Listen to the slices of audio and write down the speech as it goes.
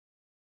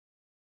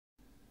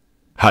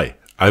Hi,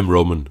 I'm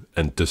Roman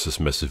and this is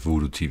Massive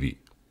Voodoo TV.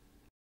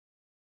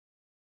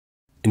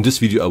 In this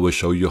video I will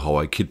show you how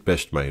I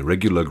kitbashed my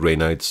regular Grey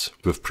Knights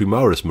with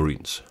Primaris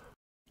Marines.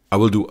 I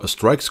will do a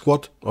strike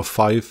squad of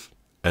 5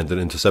 and an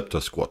interceptor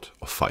squad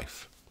of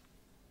 5.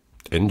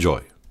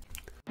 Enjoy!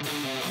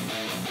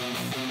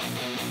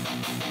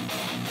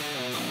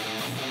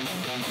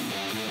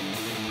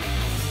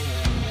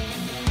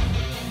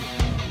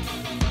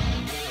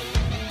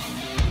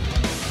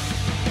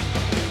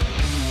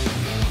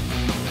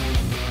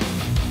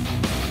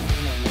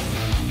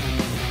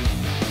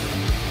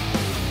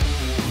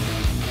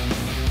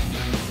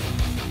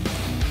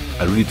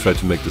 I really tried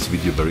to make this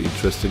video very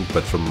interesting,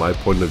 but from my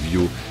point of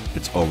view,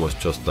 it's almost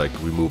just like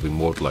removing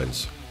word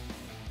lines.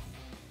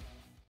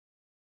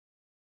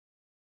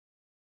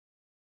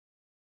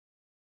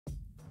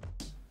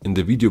 In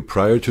the video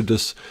prior to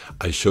this,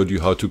 I showed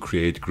you how to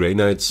create Grey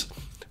Knights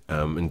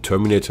in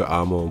Terminator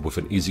armor with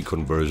an easy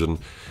conversion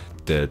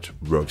that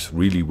works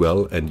really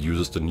well and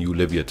uses the new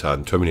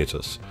Leviathan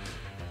Terminators.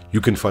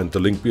 You can find the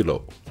link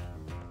below.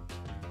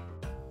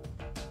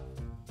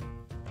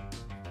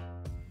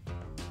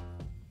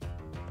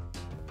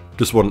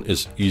 This one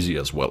is easy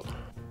as well,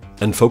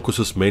 and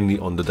focuses mainly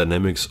on the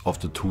dynamics of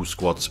the two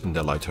squads in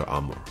their lighter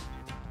armor.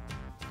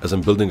 As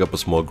I'm building up a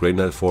small Grey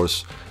Knight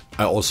force,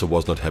 I also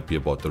was not happy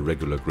about the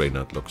regular Grey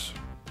Knight looks,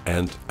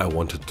 and I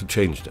wanted to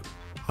change them.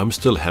 I'm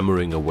still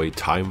hammering away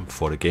time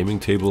for the gaming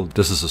table.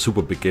 This is a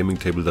super big gaming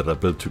table that I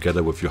built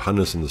together with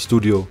Johannes in the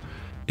studio.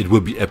 It will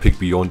be epic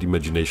beyond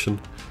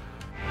imagination.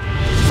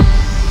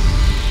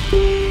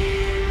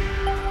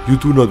 You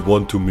do not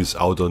want to miss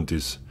out on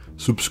this.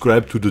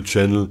 Subscribe to the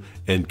channel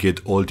and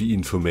get all the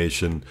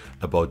information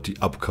about the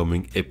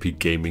upcoming epic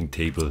gaming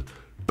table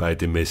by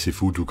the Massive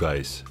Voodoo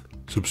guys.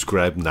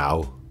 Subscribe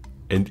now,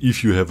 and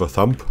if you have a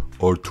thumb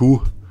or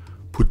two,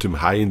 put them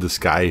high in the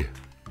sky,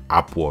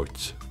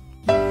 upwards.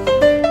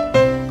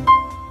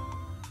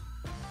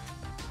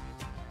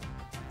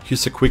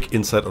 Here's a quick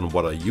insight on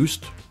what I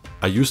used.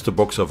 I used the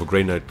box of a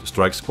Grey Knight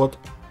strike squad.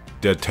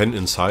 There are 10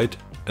 inside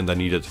and I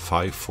needed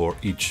 5 for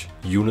each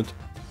unit.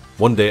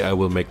 One day I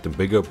will make them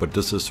bigger, but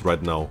this is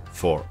right now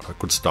for a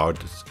good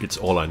start. It's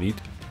all I need.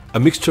 A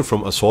mixture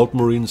from assault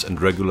marines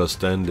and regular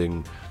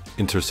standing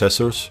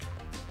intercessors.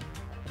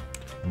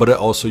 But I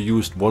also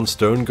used one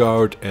stern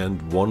guard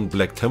and one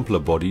Black Templar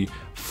body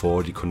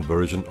for the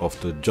conversion of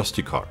the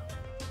Justicar.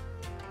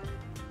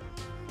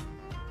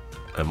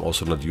 I'm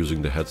also not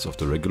using the heads of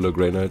the regular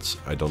Grey Knights.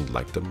 I don't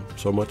like them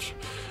so much.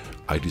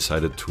 I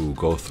decided to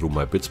go through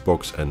my bits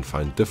box and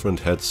find different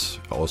heads,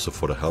 also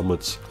for the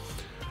helmets.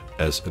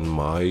 As in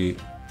my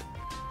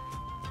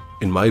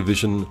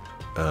vision,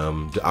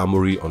 the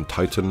armory on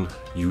Titan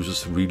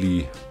uses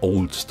really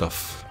old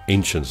stuff,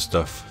 ancient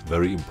stuff,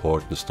 very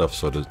important stuff,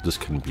 so that this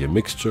can be a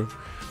mixture.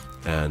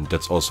 And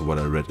that's also what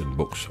I read in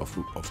books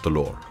of the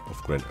lore of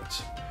Grey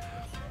Knights.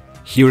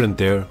 Here and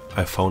there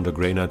I found a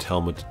Grey Knight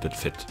helmet that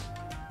fit.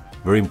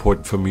 Very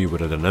important for me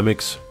with the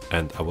dynamics,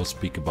 and I will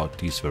speak about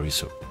these very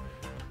soon.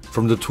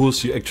 From the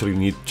tools you actually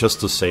need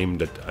just the same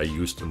that I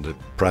used in the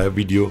prior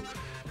video.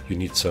 You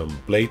need some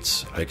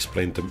blades, I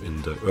explained them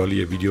in the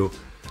earlier video,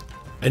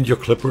 and your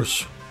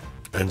clippers,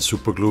 and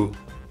super glue,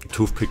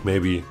 toothpick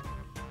maybe,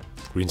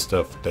 green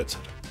stuff, that's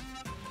it.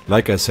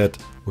 Like I said,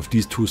 with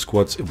these two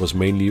squads it was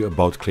mainly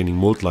about cleaning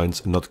mold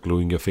lines and not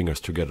gluing your fingers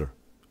together.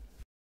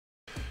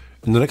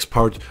 In the next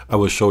part I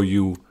will show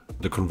you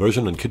the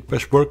conversion and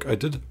kitbash work I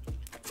did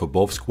for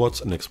both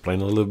squads and explain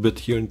a little bit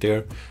here and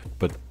there,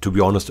 but to be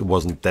honest it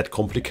wasn't that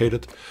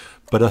complicated.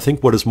 But I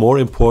think what is more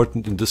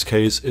important in this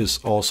case is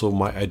also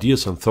my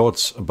ideas and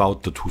thoughts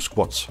about the two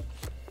squads.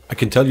 I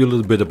can tell you a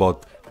little bit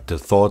about the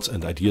thoughts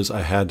and ideas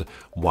I had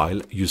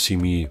while you see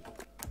me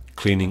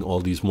cleaning all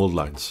these mold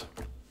lines.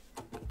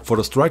 For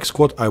the strike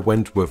squad I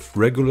went with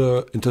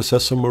regular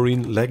intercessor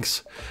marine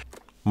legs.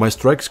 My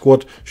strike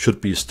squad should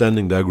be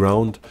standing their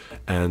ground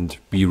and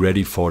be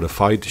ready for the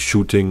fight,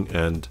 shooting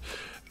and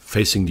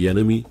facing the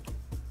enemy,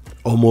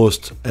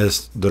 almost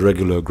as the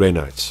regular Grey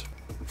Knights.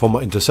 For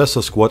my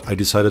intercessor squad I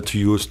decided to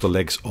use the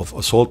legs of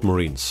assault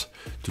marines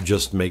to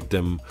just make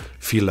them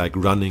feel like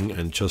running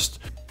and just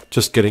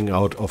getting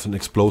out of an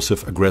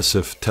explosive,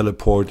 aggressive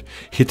teleport,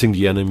 hitting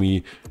the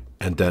enemy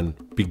and then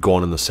be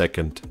gone in a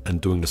second and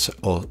doing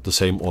the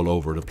same all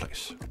over the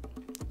place.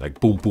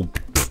 Like boom boom,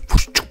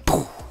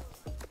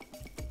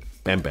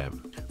 bam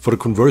bam. For the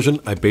conversion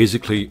I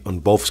basically, on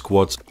both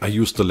squads, I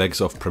used the legs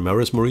of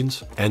Primaris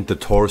Marines and the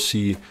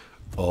torsi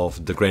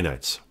of the Grey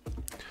Knights.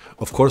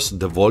 Of course,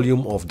 the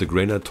volume of the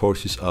Grey Knight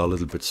torsos are a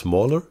little bit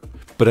smaller,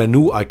 but I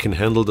knew I can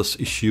handle this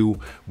issue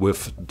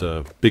with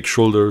the big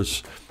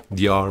shoulders,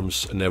 the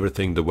arms and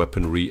everything, the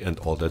weaponry and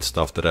all that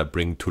stuff that I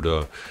bring to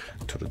the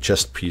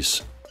chest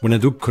piece. When I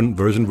do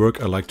conversion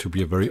work, I like to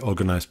be a very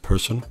organized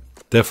person.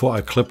 Therefore,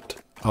 I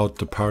clipped out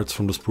the parts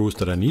from the sprues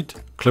that I need.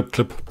 Clip,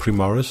 clip,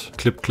 Primaris,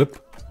 clip, clip,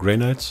 Grey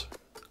Knights,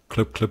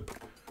 clip, clip.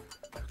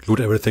 Glued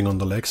everything on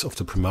the legs of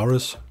the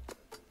Primaris.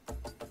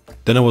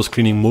 Then I was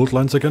cleaning mold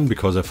lines again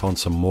because I found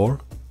some more.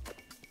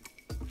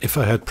 If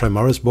I had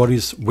Primaris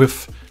bodies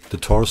with the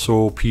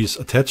torso piece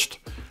attached,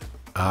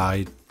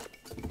 I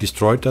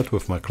destroyed that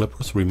with my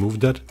clippers,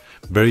 removed that.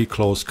 Very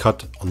close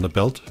cut on the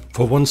belt.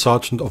 For one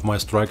sergeant of my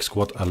strike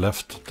squad, I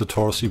left the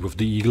torso with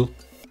the eagle.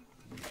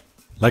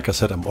 Like I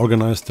said, I'm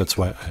organized, that's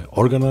why I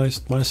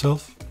organized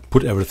myself.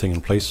 Put everything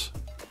in place.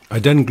 I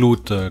then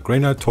glued the Grey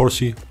Knight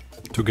torso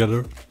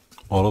together,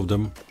 all of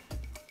them.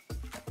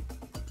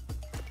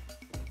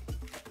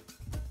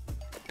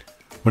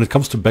 When it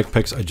comes to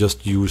backpacks, I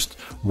just used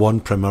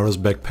one Primaris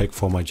backpack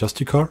for my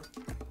Justicar.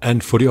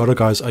 And for the other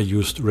guys, I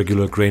used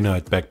regular Grey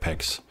Knight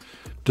backpacks.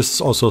 This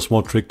is also a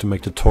small trick to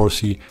make the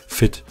torso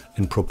fit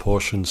in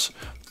proportions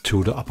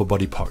to the upper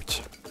body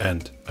parts.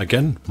 And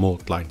again,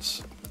 mold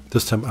lines.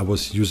 This time I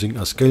was using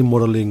a scale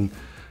modeling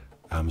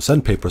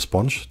sandpaper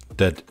sponge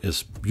that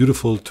is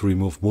beautiful to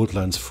remove mold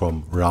lines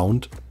from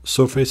round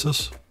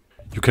surfaces.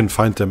 You can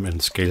find them in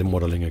scale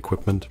modeling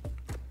equipment.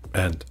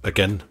 And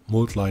again,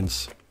 mold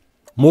lines.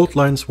 Mold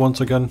lines once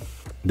again.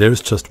 There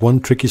is just one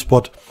tricky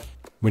spot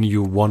when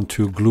you want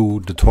to glue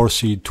the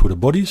torso to the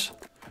bodies.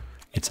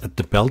 It's at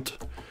the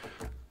belt.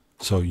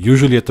 So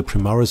usually at the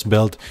Primaris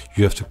belt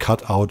you have to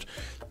cut out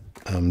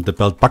the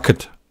belt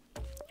bucket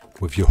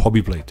with your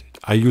hobby blade.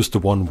 I use the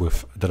one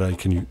that I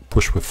can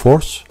push with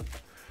force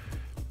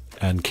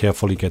and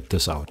carefully get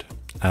this out.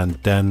 And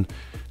then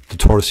the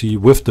torso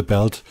with the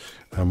belt,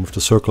 with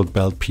the circled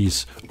belt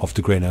piece of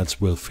the Grey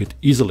Knights will fit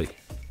easily.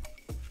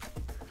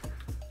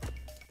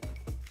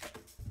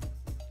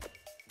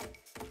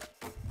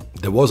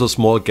 There was a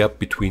small gap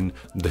between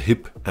the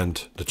hip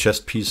and the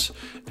chest piece,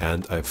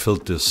 and I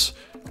filled this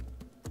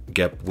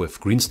gap with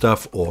green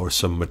stuff or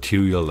some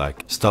material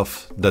like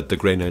stuff that the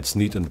Grey Knights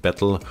need in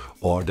battle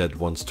or that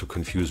wants to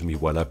confuse me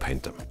while I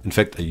paint them. In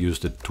fact, I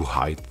used it to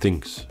hide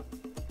things.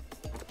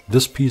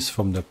 This piece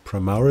from the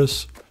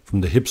Primaris, from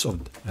the hips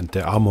and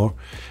their armor,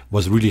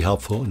 was really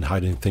helpful in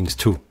hiding things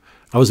too.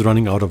 I was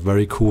running out of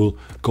very cool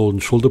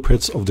golden shoulder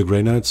pads of the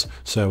Grey Knights,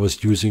 so I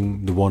was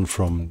using the one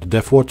from the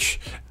Death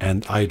Watch,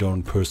 and I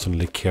don't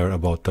personally care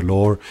about the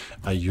lore.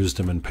 I use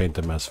them and paint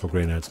them as for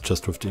Grey Knights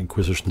just with the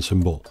Inquisition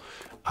symbol.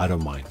 I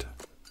don't mind.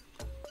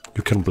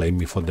 You can blame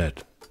me for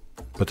that,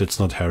 but it's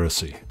not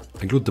heresy.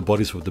 I glued the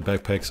bodies with the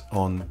backpacks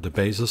on the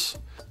bases,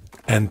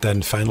 and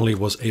then finally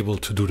was able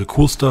to do the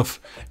cool stuff,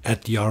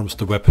 add the arms,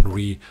 the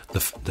weaponry,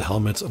 the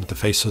helmets and the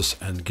faces,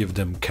 and give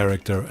them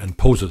character and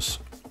poses.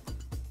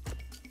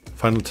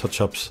 Final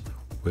touch-ups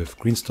with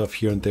green stuff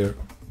here and there,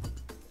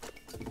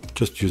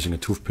 just using a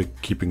toothpick,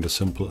 keeping this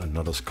simple and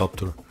not a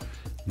sculptor.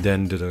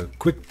 Then did a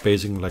quick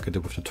basing like I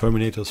did with the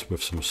Terminators,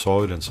 with some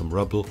soil and some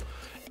rubble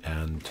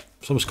and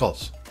some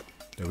skulls.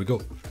 There we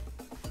go.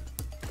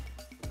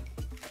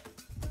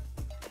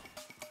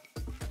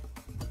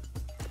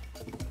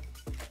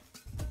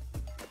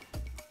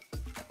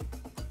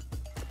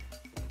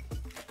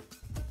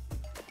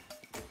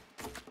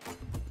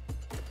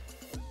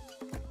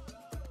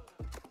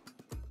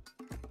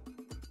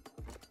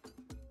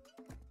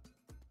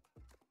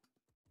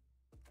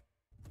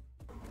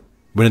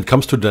 When it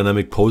comes to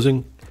dynamic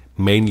posing,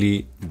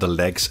 mainly the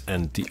legs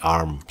and the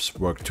arms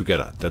work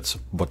together. That's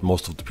what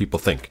most of the people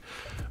think.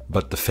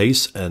 But the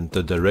face and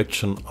the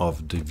direction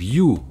of the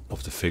view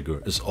of the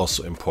figure is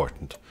also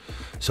important.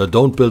 So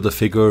don't build a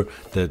figure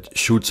that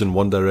shoots in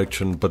one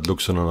direction but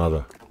looks in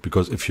another.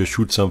 Because if you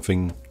shoot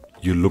something,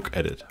 you look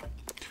at it.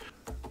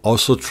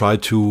 Also try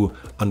to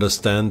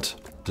understand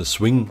the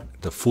swing,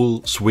 the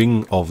full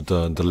swing of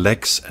the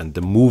legs and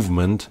the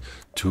movement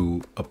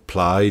to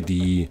apply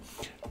the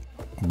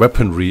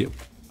weaponry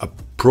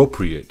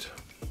appropriate.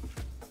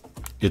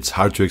 It's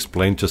hard to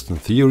explain just in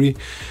theory,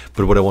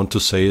 but what I want to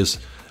say is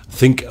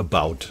think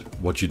about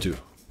what you do.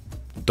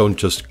 Don't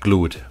just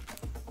glue it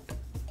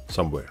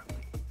somewhere.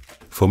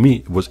 For me,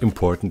 it was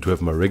important to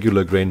have my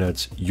regular Grey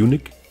Knights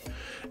unique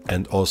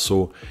and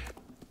also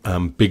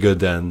bigger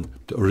than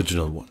the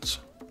original ones.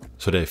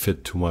 So they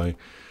fit to my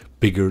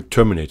bigger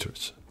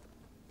Terminators.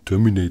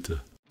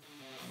 Terminator.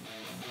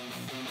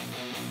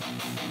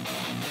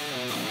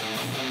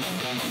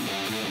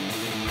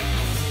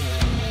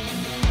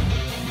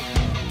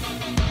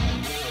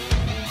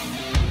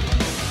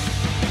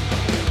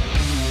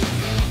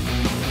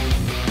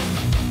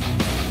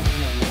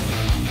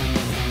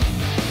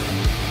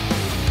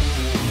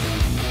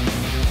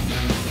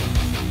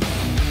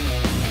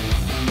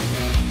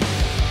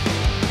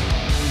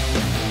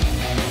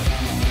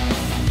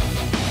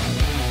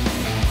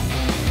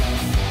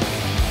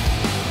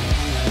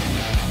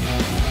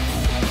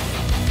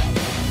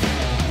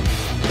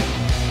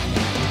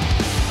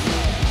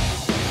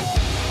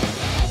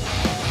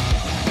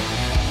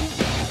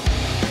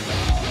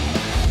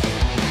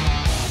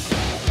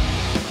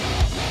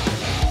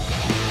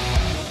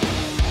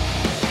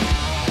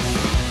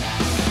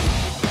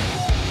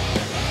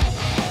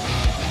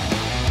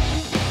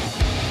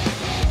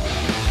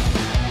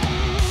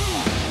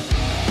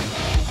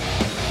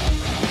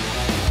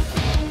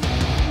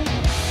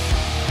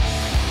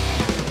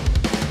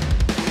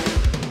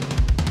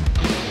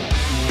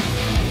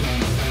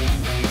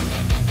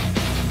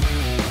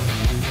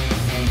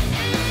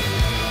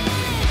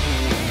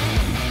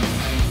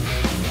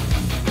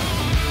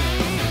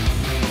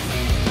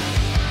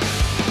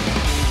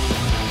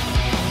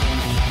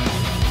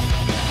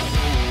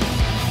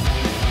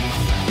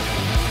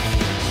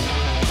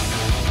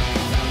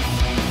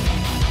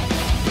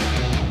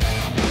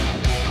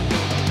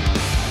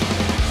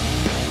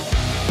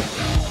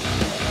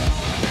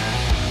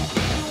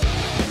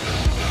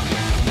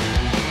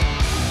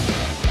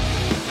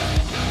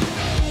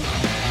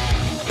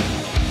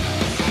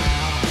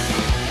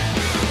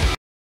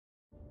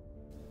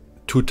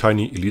 2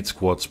 tiny elite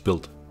squads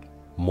built.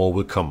 More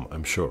will come,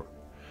 I'm sure.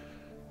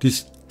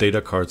 These data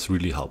cards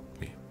really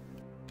helped me.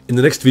 In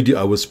the next video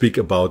I will speak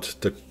about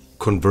the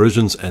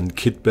conversions and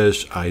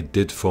kitbash I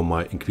did for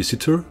my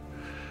Inquisitor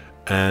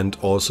and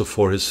also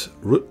for his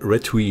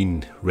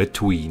retwean,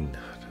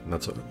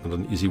 not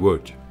an easy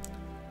word,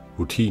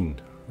 retwean,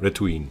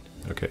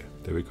 okay,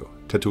 there we go,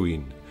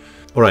 Tatooine.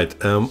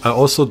 Alright, I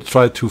also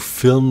tried to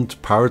film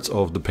parts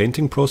of the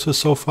painting process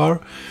so far.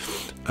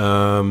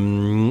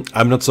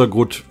 I'm not so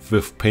good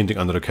with painting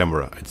under the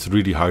camera. It's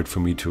really hard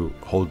for me to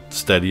hold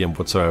steady and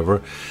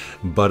whatsoever,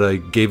 but I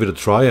gave it a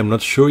try. I'm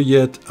not sure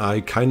yet. I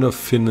kind of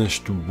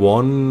finished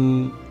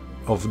one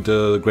of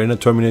the Grey Knight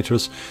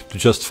Terminators to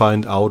just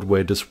find out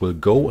where this will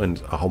go and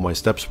how my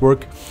steps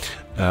work.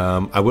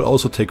 I will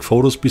also take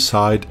photos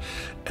beside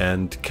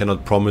and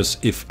cannot promise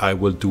if I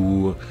will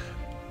do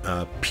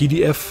a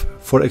PDF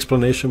for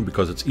explanation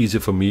because it's easier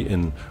for me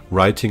in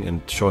writing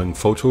and showing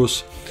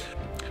photos.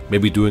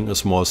 Maybe doing a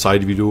small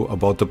side video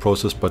about the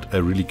process, but I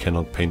really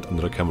cannot paint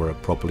under the camera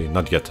properly.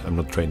 Not yet, I'm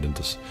not trained in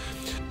this.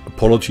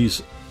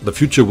 Apologies, the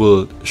future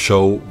will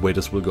show where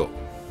this will go.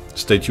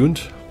 Stay tuned.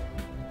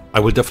 I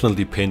will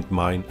definitely paint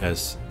mine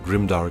as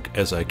grimdark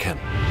as I can.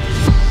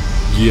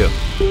 Yeah,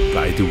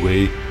 by the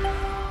way,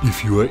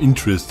 if you are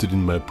interested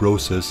in my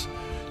process,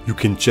 you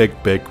can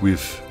check back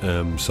with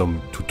some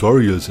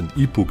tutorials and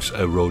ebooks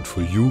I wrote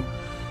for you.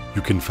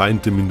 You can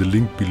find them in the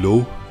link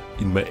below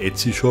in my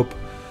Etsy shop.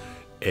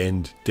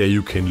 And there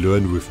you can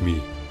learn with me.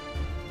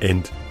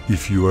 And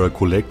if you are a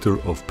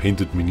collector of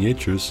painted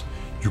miniatures,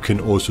 you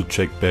can also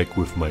check back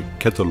with my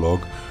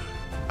catalog.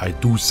 I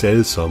do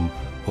sell some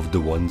of the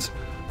ones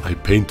I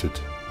painted.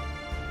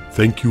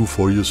 Thank you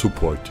for your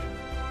support.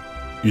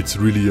 It's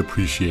really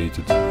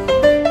appreciated.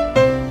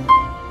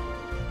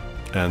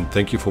 And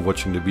thank you for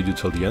watching the video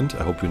till the end.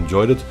 I hope you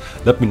enjoyed it.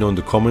 Let me know in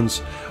the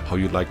comments how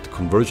you like the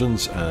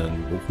conversions and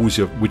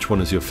which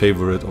one is your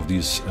favorite of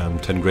these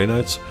 10 Grey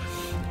Knights.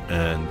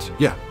 And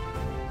yeah,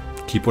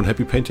 keep on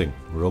happy painting.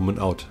 Roman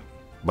out.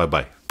 Bye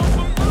bye.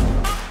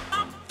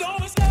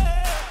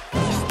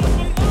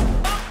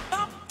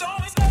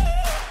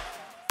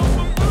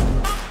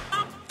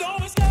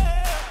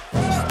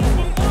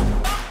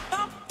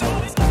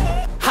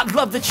 I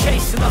love the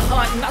chase and the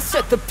hunt, and I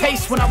set the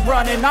pace when I'm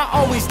running. I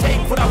always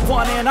take what I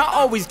want and I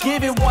always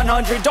give it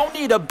 100. Don't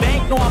need a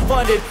bank, no I'm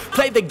funded.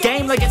 Play the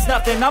game like it's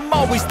nothing. I'm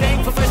always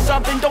thankful for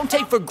something. Don't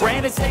take for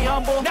granted, stay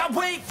humble. Now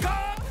wake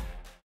up.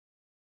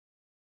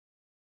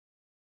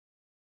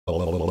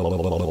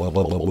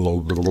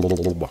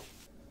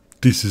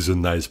 This is a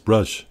nice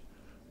brush,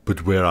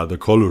 but where are the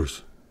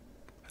colors?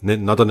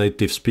 Not a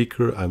native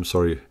speaker, I'm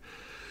sorry.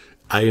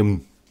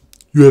 You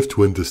have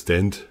to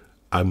understand,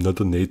 I'm not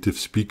a native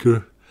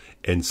speaker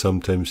and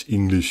sometimes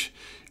English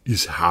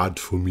is hard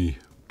for me.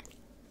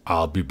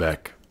 I'll be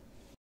back.